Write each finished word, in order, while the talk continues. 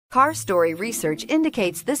Car Story research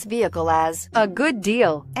indicates this vehicle as a good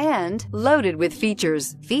deal and loaded with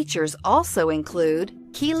features. Features also include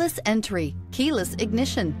keyless entry, keyless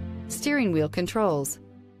ignition, steering wheel controls.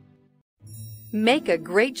 Make a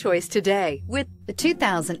great choice today with the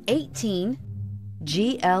 2018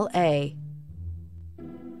 GLA.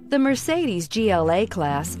 The Mercedes GLA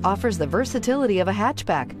class offers the versatility of a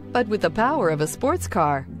hatchback, but with the power of a sports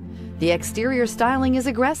car. The exterior styling is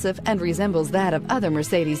aggressive and resembles that of other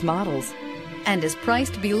Mercedes models and is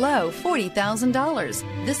priced below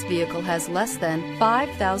 $40,000. This vehicle has less than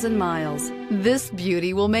 5,000 miles. This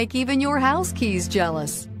beauty will make even your house keys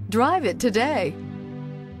jealous. Drive it today.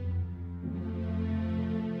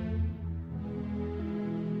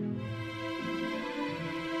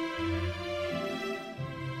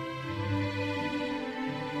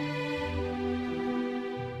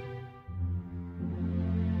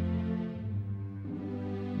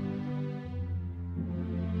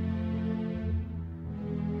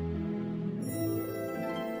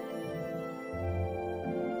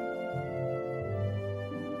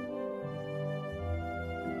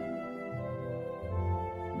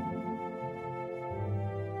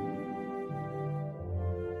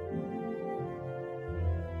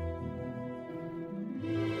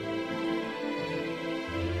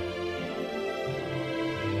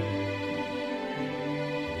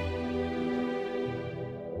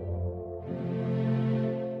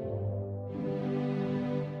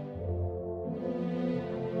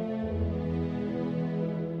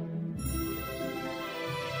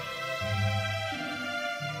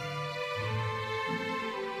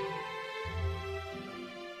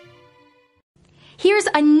 Here's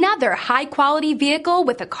another high-quality vehicle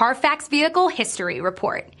with a Carfax Vehicle History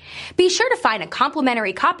Report. Be sure to find a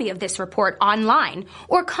complimentary copy of this report online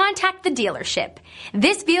or contact the dealership.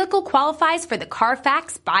 This vehicle qualifies for the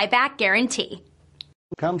Carfax Buyback Guarantee.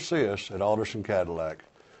 Come see us at Alderson Cadillac.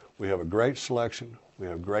 We have a great selection. We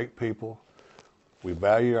have great people. We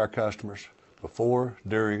value our customers before,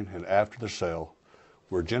 during, and after the sale.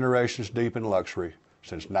 We're generations deep in luxury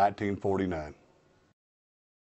since 1949.